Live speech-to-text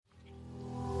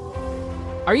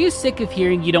Are you sick of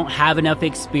hearing you don't have enough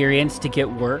experience to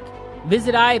get work?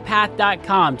 Visit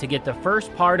iapath.com to get the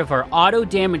first part of our auto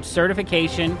damage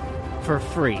certification for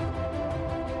free.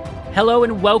 Hello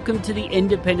and welcome to the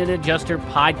Independent Adjuster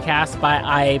podcast by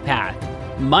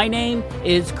IAPath. My name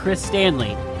is Chris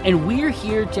Stanley, and we're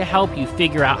here to help you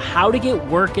figure out how to get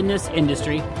work in this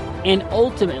industry and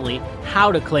ultimately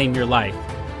how to claim your life.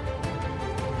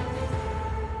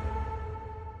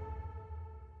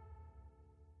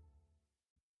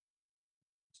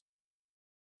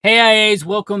 Hey IAs,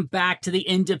 welcome back to the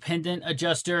Independent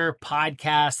Adjuster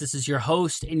podcast. This is your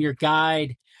host and your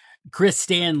guide, Chris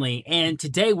Stanley. And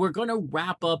today we're going to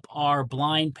wrap up our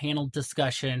blind panel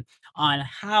discussion on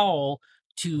how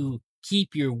to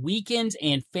keep your weekends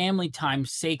and family time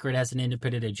sacred as an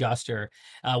independent adjuster.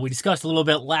 We discussed a little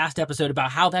bit last episode about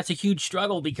how that's a huge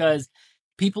struggle because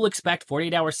people expect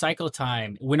 48-hour cycle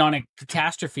time. When on a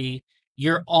catastrophe,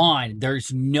 you're on.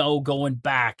 There's no going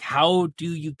back. How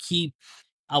do you keep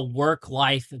a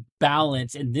work-life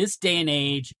balance in this day and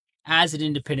age as an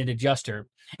independent adjuster?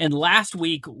 And last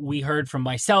week, we heard from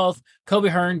myself, Kobe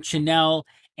Hearn, Chanel,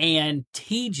 and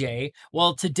TJ.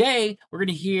 Well, today, we're going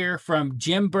to hear from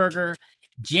Jim Berger,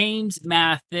 James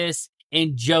Mathis,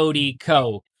 and Jody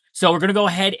Coe. So we're going to go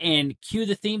ahead and cue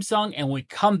the theme song, and when we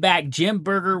come back, Jim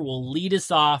Berger will lead us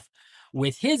off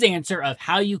with his answer of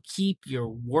how you keep your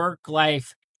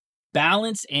work-life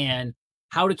balance and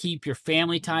how to keep your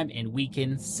family time and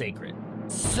weekends sacred.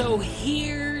 So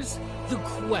here's the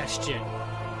question.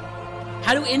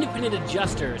 How do independent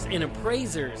adjusters and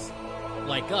appraisers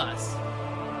like us,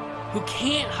 who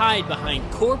can't hide behind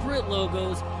corporate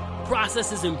logos,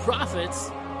 processes, and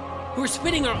profits, who are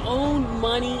spending our own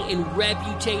money and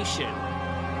reputation,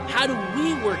 how do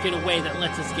we work in a way that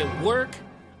lets us get work,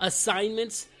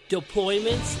 assignments,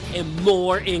 deployments, and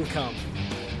more income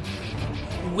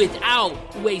without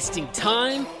wasting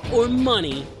time or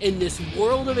money in this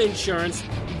world of insurance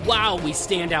while we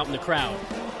stand out in the crowd?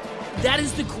 That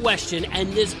is the question,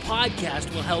 and this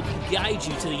podcast will help guide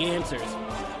you to the answers.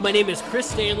 My name is Chris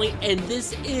Stanley, and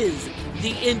this is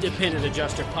the Independent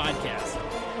Adjuster Podcast.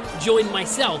 Join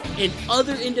myself and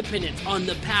other independents on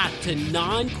the path to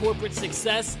non-corporate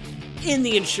success in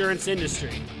the insurance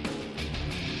industry.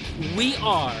 We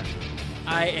are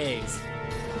IAs.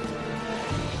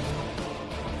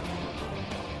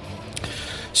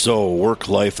 So,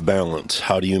 work-life balance.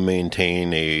 How do you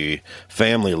maintain a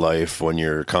family life when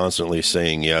you're constantly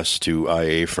saying yes to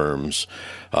IA firms?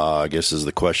 I guess is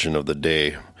the question of the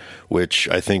day, which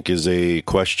I think is a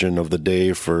question of the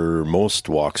day for most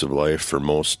walks of life, for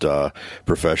most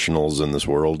professionals in this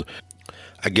world.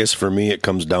 I guess for me, it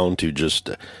comes down to just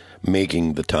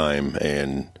making the time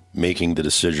and making the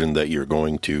decision that you're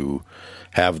going to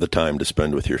have the time to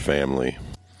spend with your family.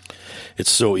 It's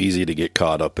so easy to get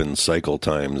caught up in cycle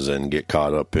times and get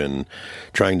caught up in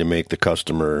trying to make the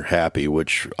customer happy,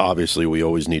 which obviously we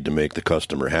always need to make the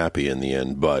customer happy in the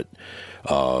end. But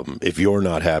if you're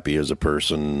not happy as a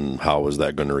person, how is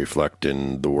that going to reflect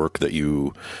in the work that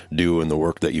you do and the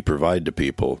work that you provide to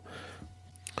people?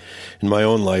 In my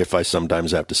own life, I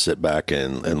sometimes have to sit back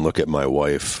and look at my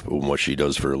wife and what she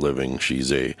does for a living.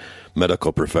 She's a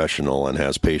medical professional and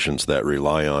has patients that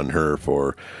rely on her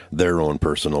for their own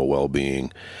personal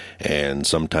well-being. And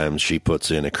sometimes she puts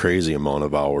in a crazy amount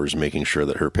of hours making sure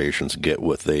that her patients get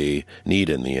what they need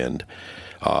in the end.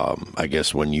 I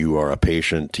guess when you are a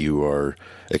patient, you are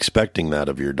expecting that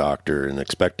of your doctor and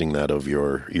expecting that of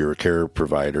your care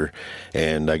provider.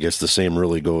 And I guess the same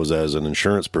really goes as an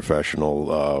insurance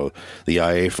professional. The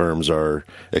IA firms are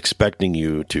expecting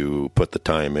you to put the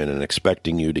time in and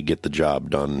expecting you to get the job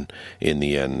done in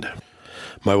the end.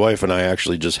 My wife and I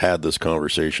actually just had this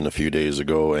conversation a few days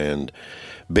ago, and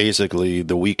basically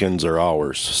the weekends are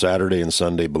ours. Saturday and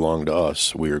Sunday belong to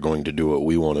us. We are going to do what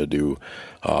we want to do.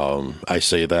 I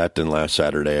say that, and last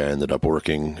Saturday I ended up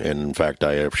working, and in fact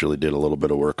I actually did a little bit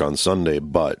of work on Sunday,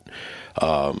 but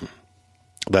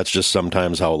that's just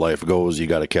sometimes how life goes. You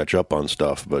got to catch up on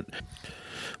stuff, but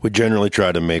we generally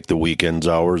try to make the weekends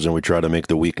ours, and we try to make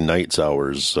the weeknights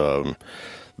ours.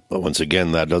 Once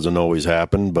again, that doesn't always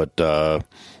happen, but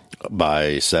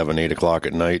by 7, 8 o'clock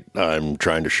at night, I'm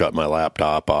trying to shut my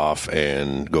laptop off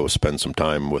and go spend some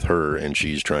time with her, and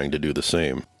she's trying to do the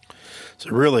same. So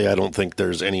really, I don't think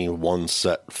there's any one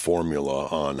set formula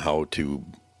on how to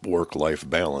work-life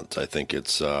balance. I think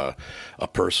it's a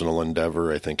personal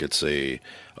endeavor. I think it's a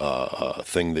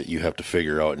thing that you have to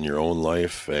figure out in your own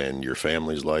life and your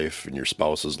family's life and your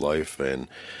spouse's life and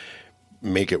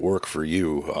make it work for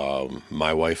you.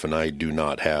 My wife and I do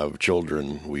not have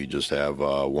children. We just have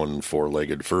one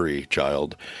four-legged furry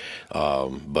child.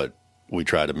 But we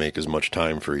try to make as much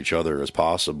time for each other as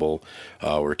possible.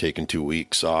 We're taking 2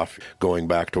 weeks off, going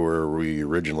back to where we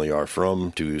originally are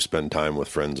from to spend time with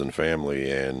friends and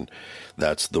family. And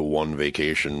that's the one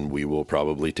vacation we will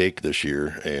probably take this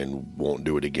year and won't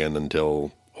do it again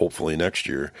until hopefully next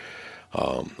year.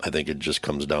 I think it just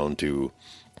comes down to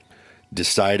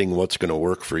deciding what's going to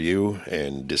work for you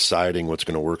and deciding what's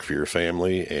going to work for your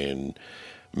family and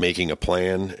making a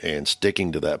plan and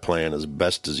sticking to that plan as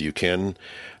best as you can.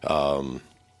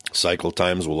 Cycle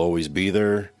times will always be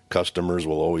there. Customers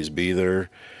will always be there.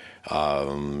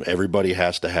 Everybody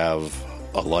has to have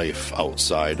a life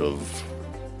outside of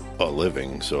a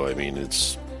living. So, I mean,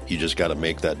 you just got to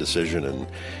make that decision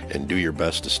and do your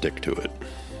best to stick to it.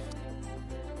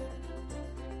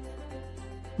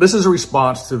 This is a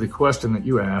response to the question that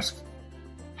you asked.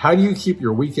 How do you keep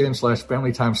your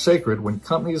weekend/family time sacred when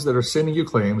companies that are sending you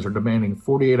claims are demanding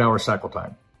 48-hour cycle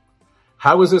time?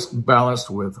 How is this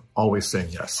balanced with always saying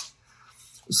yes?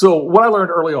 So what I learned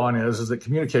early on is that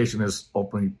communication is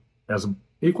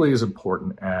equally as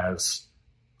important as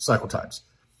cycle times.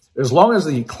 As long as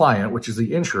the client, which is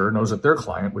the insurer, knows that their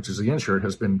client, which is the insured,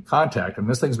 has been contacted and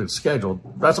this thing's been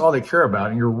scheduled, that's all they care about.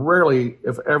 And you're rarely,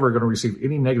 if ever, going to receive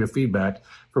any negative feedback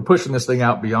for pushing this thing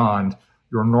out beyond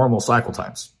your normal cycle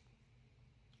times.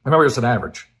 Remember, it's an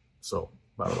average. So,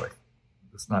 by the way,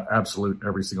 it's not absolute.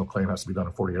 Every single claim has to be done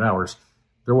in 48 hours.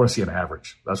 They want to see an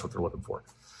average. That's what they're looking for.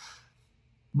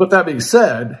 But that being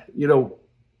said,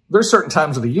 there's certain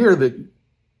times of the year that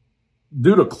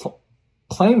due to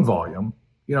claim volume,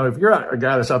 if you're a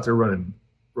guy that's out there running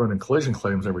collision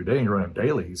claims every day and you're running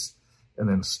dailies, and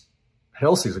then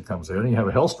hail season comes in and you have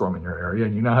a hailstorm in your area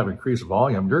and you now have increased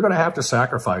volume, you're going to have to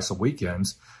sacrifice some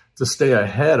weekends to stay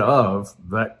ahead of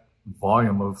that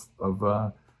volume of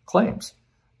claims.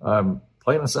 Plain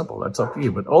and simple, that's up to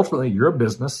you. But ultimately, your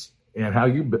business and how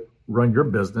you run your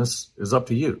business is up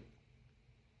to you.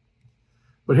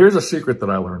 But here's a secret that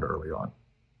I learned early on,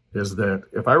 is that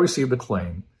if I received a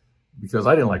claim, because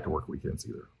I didn't like to work weekends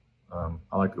either.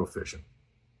 I like to go fishing.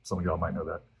 Some of y'all might know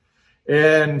that.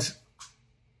 And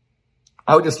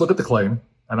I would just look at the claim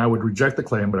and I would reject the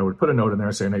claim, but I would put a note in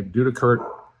there saying, hey, due to current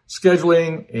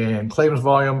scheduling and claims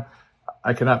volume,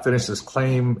 I cannot finish this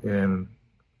claim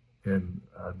in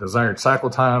desired cycle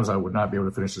times. I would not be able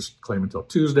to finish this claim until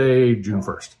Tuesday, June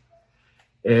 1st.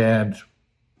 And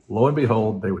lo and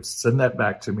behold, they would send that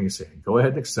back to me saying, go ahead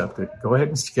and accept it. Go ahead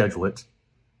and schedule it.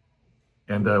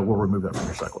 And we'll remove that from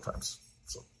your cycle times.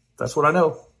 So that's what I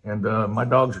know. And my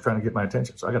dogs are trying to get my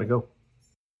attention, so I got to go.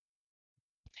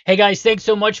 Hey guys, thanks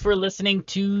so much for listening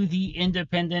to the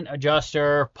Independent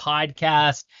Adjuster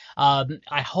podcast.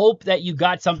 I hope that you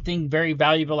got something very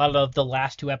valuable out of the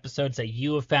last 2 episodes, that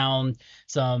you have found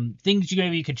some things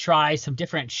maybe you could try, some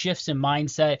different shifts in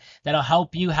mindset that'll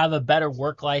help you have a better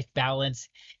work-life balance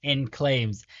in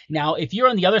claims. Now, if you're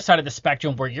on the other side of the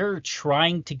spectrum where you're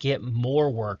trying to get more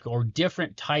work or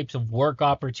different types of work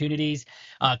opportunities,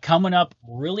 coming up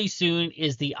really soon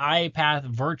is the iPath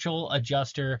Virtual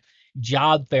Adjuster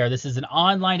Job Fair. This is an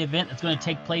online event that's going to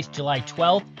take place July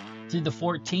 12th through the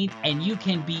 14th, and you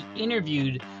can be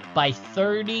interviewed by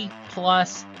 30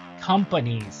 plus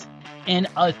companies in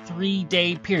a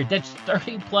 3-day period. That's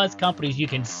 30 plus companies you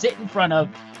can sit in front of,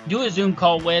 do a Zoom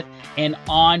call with, and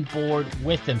onboard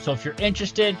with them. So if you're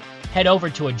interested, head over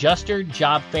to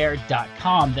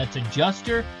adjusterjobfair.com. That's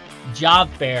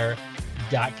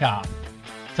adjusterjobfair.com.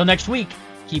 Till next week,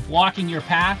 keep walking your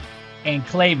path and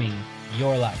claiming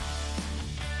your life.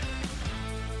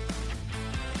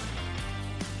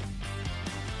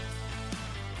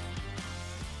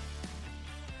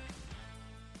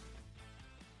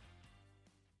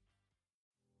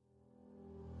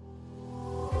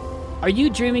 Are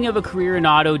you dreaming of a career in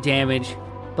auto damage,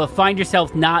 but find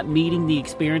yourself not meeting the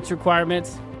experience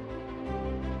requirements?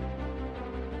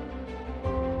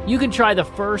 You can try the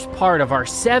first part of our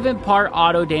 7-part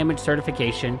auto damage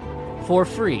certification for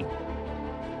free.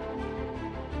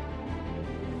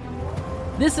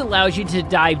 This allows you to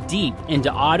dive deep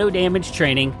into auto damage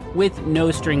training with no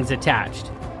strings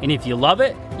attached. And if you love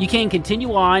it, you can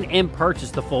continue on and purchase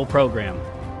the full program.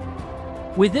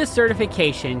 With this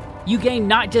certification, you gain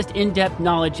not just in-depth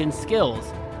knowledge and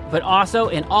skills, but also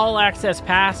an all-access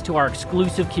pass to our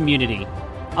exclusive community,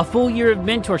 a full year of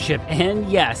mentorship,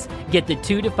 and yes, get the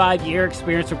 2 to 5 year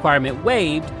experience requirement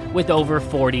waived with over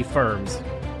 40 firms.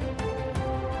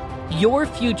 Your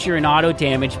future in auto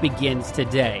damage begins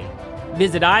today.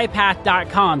 Visit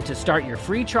iPath.com to start your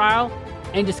free trial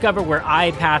and discover where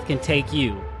iPath can take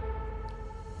you.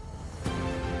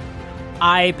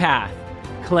 iPath.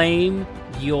 Claim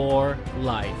your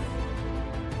life.